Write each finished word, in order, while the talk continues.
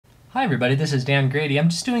Hi everybody, this is Dan Grady. I'm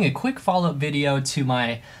just doing a quick follow-up video to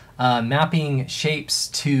my mapping shapes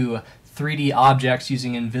to 3D objects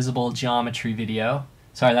using invisible geometry video.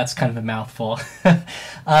 Sorry, that's kind of a mouthful.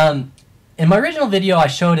 In my original video, I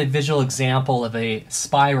showed a visual example of a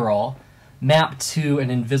spiral mapped to an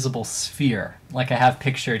invisible sphere, like I have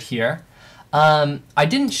pictured here. I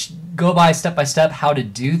didn't go by step how to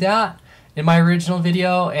do that in my original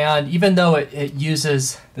video, and even though it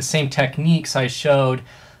uses the same techniques I showed,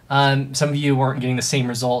 some of you weren't getting the same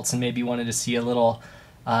results and maybe wanted to see a little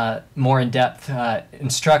more in-depth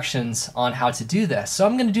instructions on how to do this. So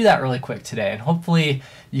I'm going to do that really quick today, and hopefully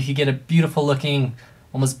you can get a beautiful looking,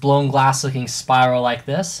 almost blown glass looking spiral like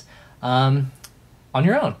this on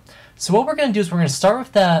your own. So what we're going to do is we're going to start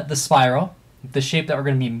with the spiral, the shape that we're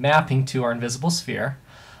going to be mapping to our invisible sphere.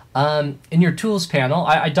 In your tools panel,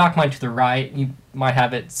 I dock mine to the right. You might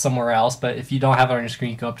have it somewhere else, but if you don't have it on your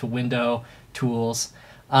screen, you go up to Window, Tools.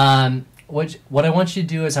 What I want you to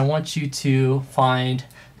do is I want you to find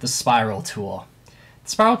the spiral tool. The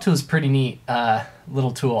spiral tool is a pretty neat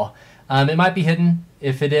little tool. It might be hidden.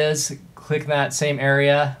 If it is, click that same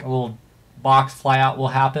area, a little box flyout will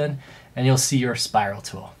happen, and you'll see your spiral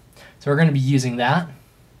tool. So we're going to be using that.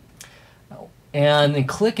 And then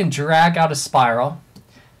click and drag out a spiral.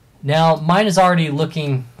 Now mine is already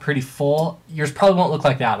looking pretty full. Yours probably won't look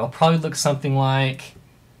like that. It'll probably look something like,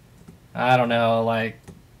 I don't know, like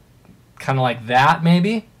kind of like that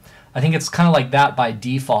maybe. I think it's kind of like that by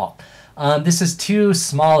default. This is too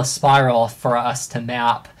small a spiral for us to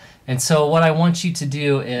map, and so what I want you to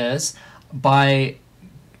do is, by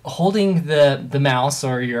holding the mouse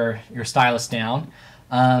or your stylus down,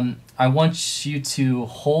 I want you to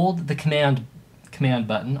hold the command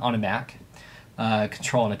button on a Mac,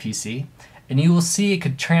 Control on a PC, and you will see it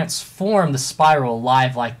could transform the spiral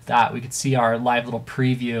live like that. We could see our live little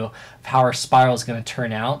preview of how our spiral is going to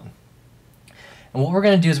turn out. And what we're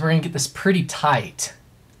going to do is we're going to get this pretty tight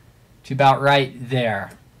to about right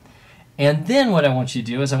there. And then what I want you to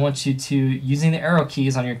do is I want you to, using the arrow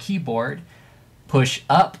keys on your keyboard, push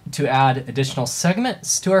up to add additional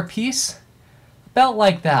segments to our piece, about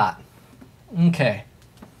like that. Okay.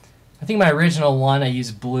 I think my original one I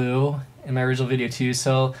used blue in my original video too,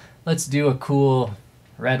 so let's do a cool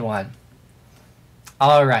red one.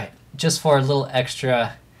 Alright, just for a little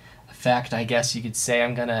extra effect, I guess you could say,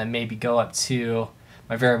 I'm gonna maybe go up to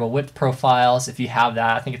my variable width profiles. If you have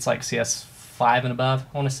that, I think it's like CS5 and above,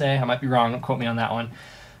 I want to say. I might be wrong, don't quote me on that one.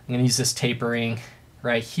 I'm gonna use this tapering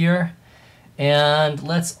right here, and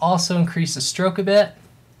let's also increase the stroke a bit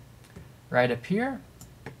right up here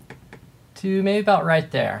to maybe about right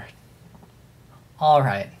there.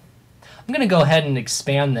 Alright, I'm gonna go ahead and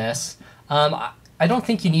expand this. I don't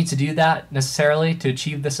think you need to do that necessarily to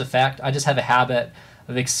achieve this effect. I just have a habit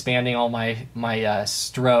of expanding all my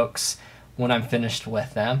strokes when I'm finished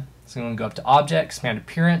with them. So I'm going to go up to Object, Expand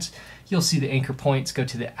Appearance. You'll see the anchor points go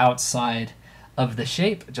to the outside of the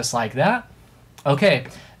shape, just like that. Okay,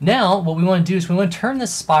 now what we want to do is we want to turn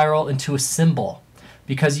this spiral into a symbol,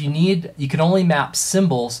 because you can only map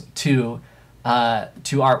symbols to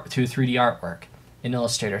 3D artwork in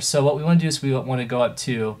Illustrator. So what we want to do is we want to go up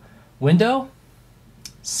to Window,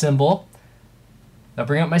 Symbol. I'll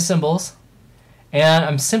bring up my symbols. And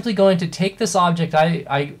I'm simply going to take this object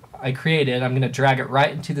I created, I'm going to drag it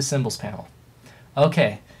right into the symbols panel.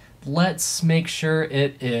 Okay, let's make sure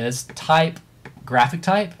it is type, graphic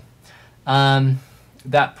type.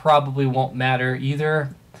 That probably won't matter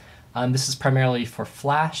either. This is primarily for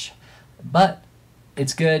Flash, but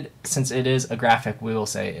it's good since it is a graphic, we will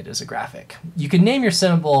say it is a graphic. You can name your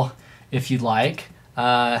symbol if you'd like.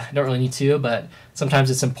 I don't really need to, but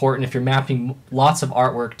sometimes it's important if you're mapping lots of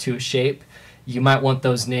artwork to a shape. You might want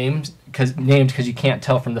those named because you can't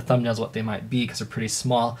tell from the thumbnails what they might be because they're pretty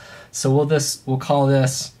small. So we'll call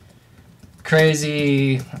this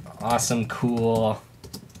Crazy Awesome Cool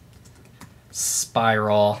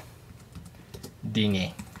Spiral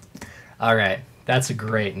Dinghy. All right, that's a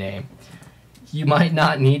great name. You might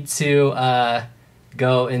not need to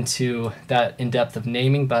go into that in depth of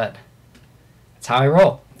naming, but that's how I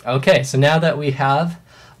roll. Okay, so now that we have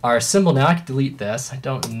our symbol, now I can delete this. I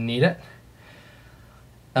don't need it.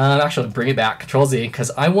 Actually, bring it back, Control Z, because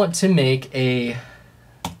I want to make an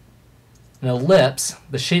ellipse,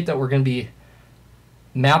 the shape that we're going to be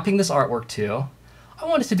mapping this artwork to. I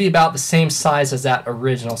want it to be about the same size as that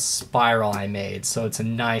original spiral I made, so it's a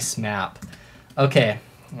nice map. Okay,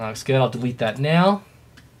 looks good. I'll delete that now.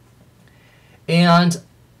 And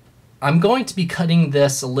I'm going to be cutting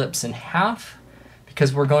this ellipse in half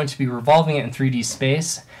because we're going to be revolving it in 3D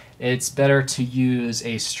space. It's better to use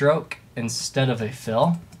a stroke instead of a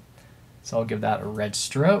fill. So I'll give that a red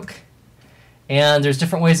stroke. And there's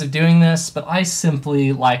different ways of doing this, but I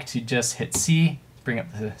simply like to just hit C, bring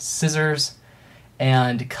up the scissors,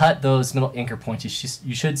 and cut those middle anchor points.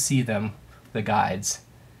 You should see them, the guides.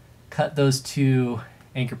 Cut those 2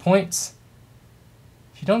 anchor points.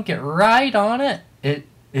 If you don't get right on it, it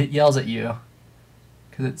yells at you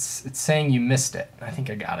because it's saying you missed it. I think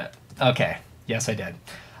I got it. Okay, yes I did.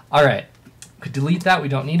 All right, could delete that, we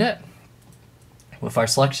don't need it. With our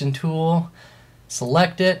selection tool,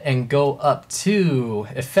 select it and go up to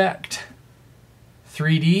Effect,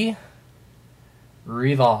 3D,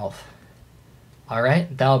 Revolve. All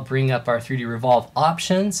right, that'll bring up our 3D Revolve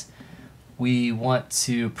options. We want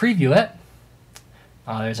to preview it.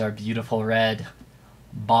 There's our beautiful red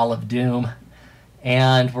ball of doom.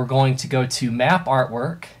 And we're going to go to Map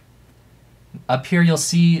Artwork. Up here you'll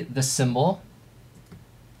see the symbol.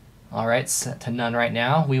 All right, set to none right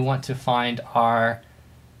now. We want to find our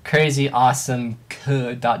crazy awesome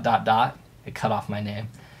It cut off my name.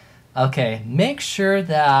 Okay, make sure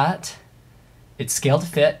that it's scaled to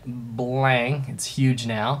fit. Blang, it's huge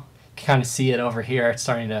now. You can kind of see it over here. It's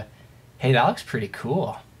starting to, hey, that looks pretty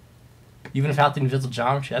cool. Even without the invisible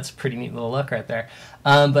geometry, that's a pretty neat little look right there.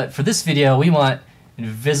 But for this video, we want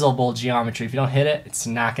invisible geometry. If you don't hit it, it's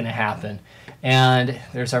not going to happen. And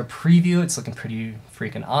there's our preview. It's looking pretty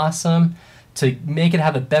freaking awesome. To make it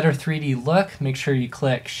have a better 3D look, make sure you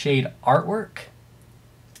click Shade Artwork.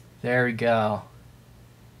 There we go.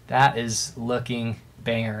 That is looking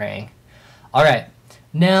bangerang. All right,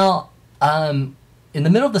 now in the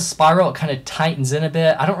middle of the spiral, it kind of tightens in a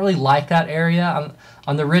bit. I don't really like that area.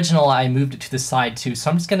 On the original, I moved it to the side too,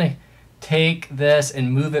 so I'm just gonna take this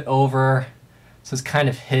and move it over so it's kind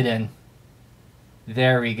of hidden.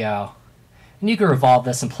 There we go. And you can revolve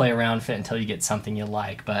this and play around with it until you get something you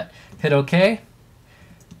like, but hit OK.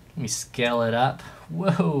 Let me scale it up.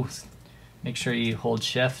 Whoa! Make sure you hold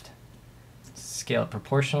Shift. Scale it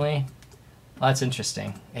proportionally. Well, that's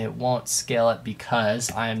interesting. It won't scale it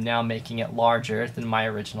because I am now making it larger than my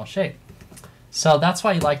original shape. So that's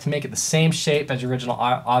why you like to make it the same shape as your original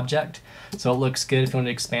object, so it looks good. If you want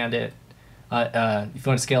to expand it, if you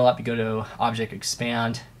want to scale up, you go to Object,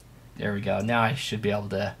 Expand. There we go. Now I should be able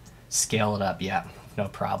to scale it up. Yeah, no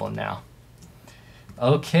problem now.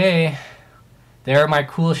 Okay, there are my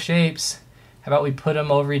cool shapes. How about we put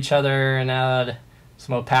them over each other and add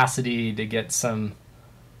some opacity to get some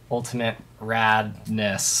ultimate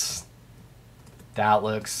radness. That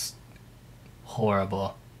looks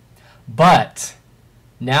horrible. But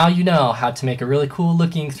now you know how to make a really cool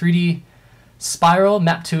looking 3D spiral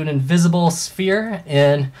mapped to an invisible sphere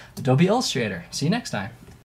in Adobe Illustrator. See you next time.